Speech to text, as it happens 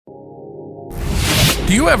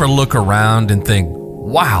Do you ever look around and think,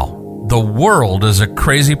 wow, the world is a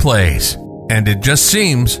crazy place, and it just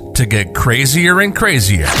seems to get crazier and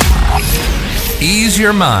crazier? Ease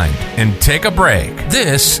your mind and take a break.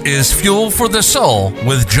 This is Fuel for the Soul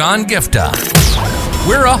with John Giftah.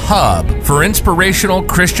 We're a hub for inspirational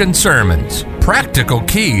Christian sermons, practical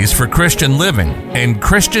keys for Christian living, and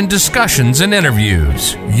Christian discussions and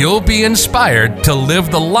interviews. You'll be inspired to live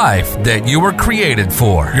the life that you were created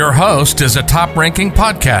for. Your host is a top-ranking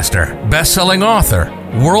podcaster, best-selling author,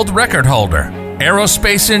 world record holder,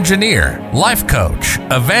 aerospace engineer, life coach,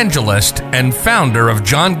 evangelist, and founder of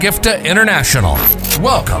John Giftah International.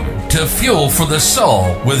 Welcome to Fuel for the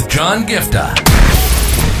Soul with John Giftah.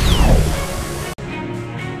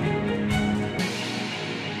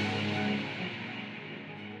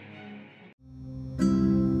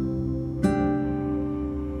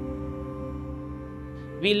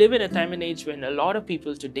 We live in a time and age when a lot of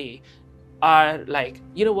people today are like,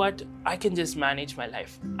 you know what, I can just manage my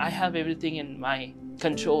life. I have everything in my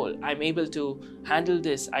control. I'm able to handle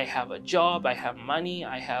this. I have a job, I have money,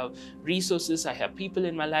 I have resources, I have people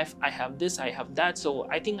in my life, I have this, I have that, so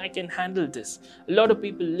I think I can handle this. A lot of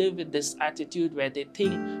people live with this attitude where they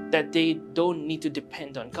think that they don't need to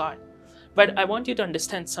depend on God. But I want you to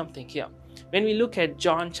understand something here. When we look at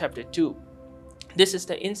John chapter 2, this is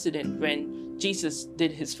the incident when Jesus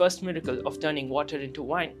did his first miracle of turning water into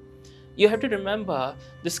wine. You have to remember,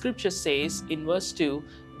 the scripture says in verse 2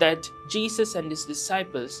 that Jesus and his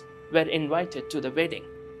disciples were invited to the wedding.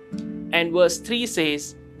 And verse 3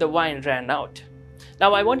 says the wine ran out.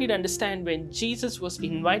 Now I want you to understand, when Jesus was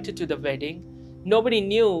invited to the wedding, nobody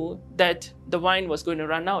knew that the wine was going to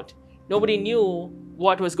run out. Nobody knew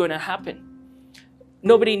what was going to happen.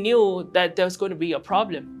 Nobody knew that there was going to be a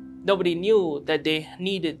problem. Nobody knew that they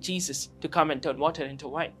needed Jesus to come and turn water into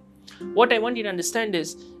wine. What I want you to understand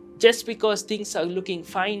is, just because things are looking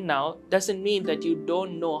fine now doesn't mean that you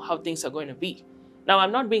don't know how things are going to be. Now,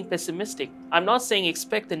 I'm not being pessimistic. I'm not saying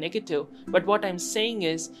expect the negative. But what I'm saying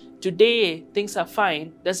is, today things are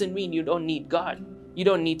fine doesn't mean you don't need God. You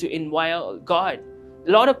don't need to invite God.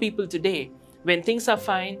 A lot of people today, when things are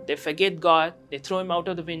fine, they forget God, they throw him out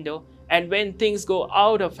of the window. And when things go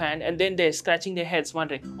out of hand, and then they're scratching their heads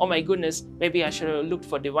wondering, oh my goodness, maybe I should have looked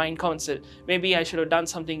for divine counsel. Maybe I should have done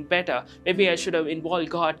something better. Maybe I should have involved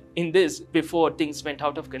God in this before things went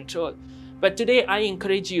out of control. But today I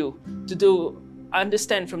encourage you to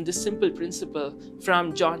understand from this simple principle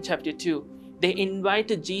from John chapter 2. They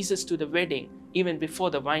invited Jesus to the wedding even before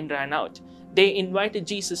the wine ran out. They invited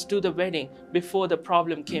Jesus to the wedding before the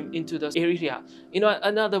problem came into the area. In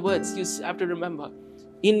other words, you have to remember,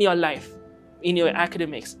 in your life, in your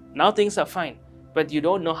academics, now things are fine, but you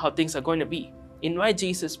don't know how things are going to be. Invite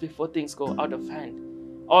Jesus before things go out of hand.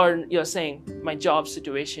 Or you're saying, my job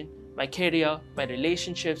situation, my career, my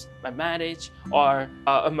relationships, my marriage, or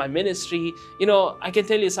my ministry. I can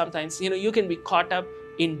tell you sometimes, you can be caught up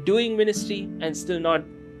in doing ministry and still not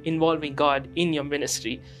involving God in your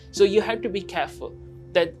ministry. So you have to be careful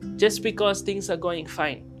that just because things are going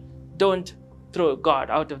fine, don't throw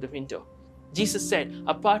God out of the window. Jesus said,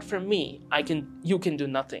 apart from me, you can do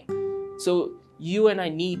nothing. So you and I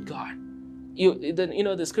need God.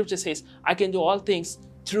 The scripture says, I can do all things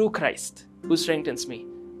through Christ who strengthens me.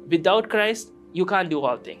 Without Christ, you can't do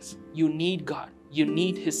all things. You need God. You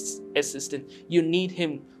need his assistance. You need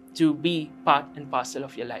him to be part and parcel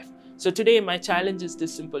of your life. So today, my challenge is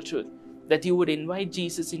this simple truth, that you would invite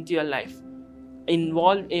Jesus into your life.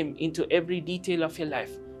 Involve him into every detail of your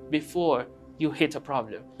life before you hit a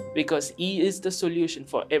problem, because he is the solution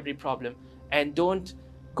for every problem. And don't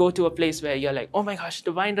go to a place where you're like, oh my gosh,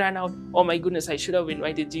 the wine ran out. Oh my goodness, I should have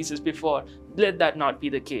invited Jesus before. Let that not be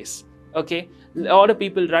the case. Okay? A lot of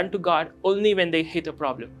people run to God only when they hit a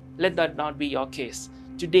problem. Let that not be your case.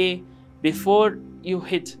 Today, before you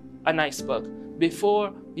hit an iceberg,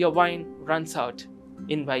 before your wine runs out,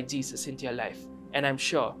 invite Jesus into your life. And I'm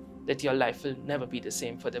sure that your life will never be the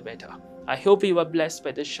same for the better. I hope you were blessed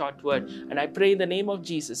by this short word, and I pray in the name of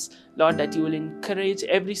Jesus, Lord, that you will encourage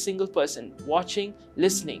every single person watching,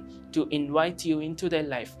 listening, to invite you into their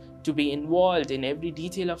life, to be involved in every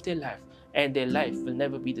detail of their life, and their life will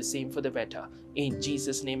never be the same for the better. In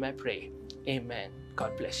Jesus' name I pray. Amen.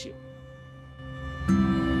 God bless you.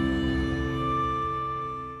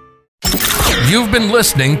 You've been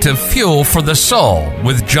listening to Fuel for the Soul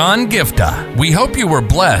with John Giftah. We hope you were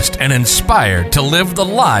blessed and inspired to live the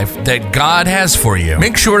life that God has for you.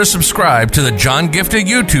 Make sure to subscribe to the John Giftah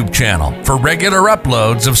YouTube channel for regular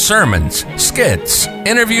uploads of sermons, skits,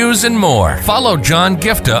 interviews, and more. Follow John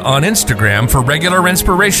Giftah on Instagram for regular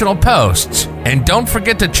inspirational posts. And don't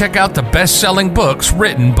forget to check out the best-selling books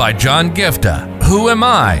written by John Giftah, Who Am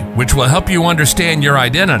I?, which will help you understand your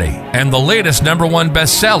identity, and the latest #1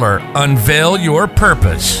 bestseller, Unveil Your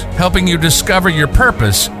Purpose, helping you discover your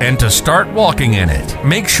purpose and to start walking in it.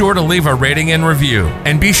 Make sure to leave a rating and review,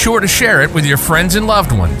 and be sure to share it with your friends and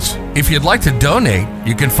loved ones. If you'd like to donate,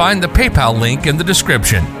 you can find the PayPal link in the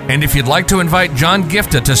description. And if you'd like to invite John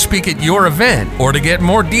Giftah to speak at your event or to get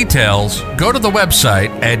more details, go to the website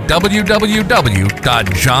at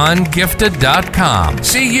www.johngiftah.com.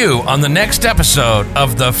 See you on the next episode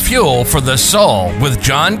of The Fuel for the Soul with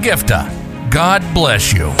John Giftah. God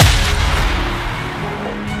bless you.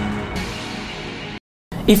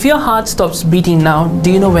 If your heart stops beating now,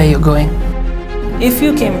 do you know where you're going? If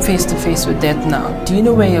you came face to face with death now, do you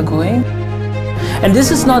know where you're going? And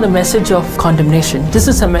this is not a message of condemnation. This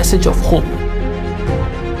is a message of hope.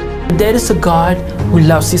 There is a God who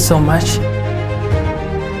loves you so much.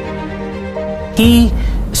 He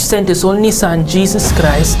sent His only Son, Jesus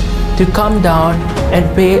Christ, to come down and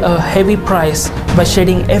pay a heavy price by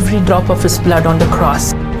shedding every drop of His blood on the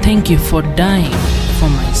cross. Thank you for dying for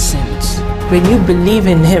my sins. When you believe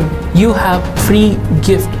in Him, you have free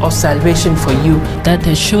gift of salvation for you. That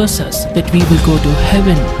assures us that we will go to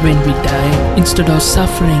heaven when we die instead of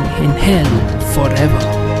suffering in hell forever.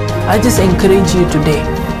 I just encourage you today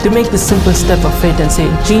to make the simple step of faith and say,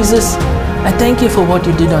 Jesus, I thank you for what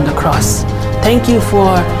you did on the cross. Thank you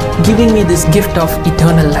for giving me this gift of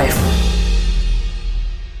eternal life.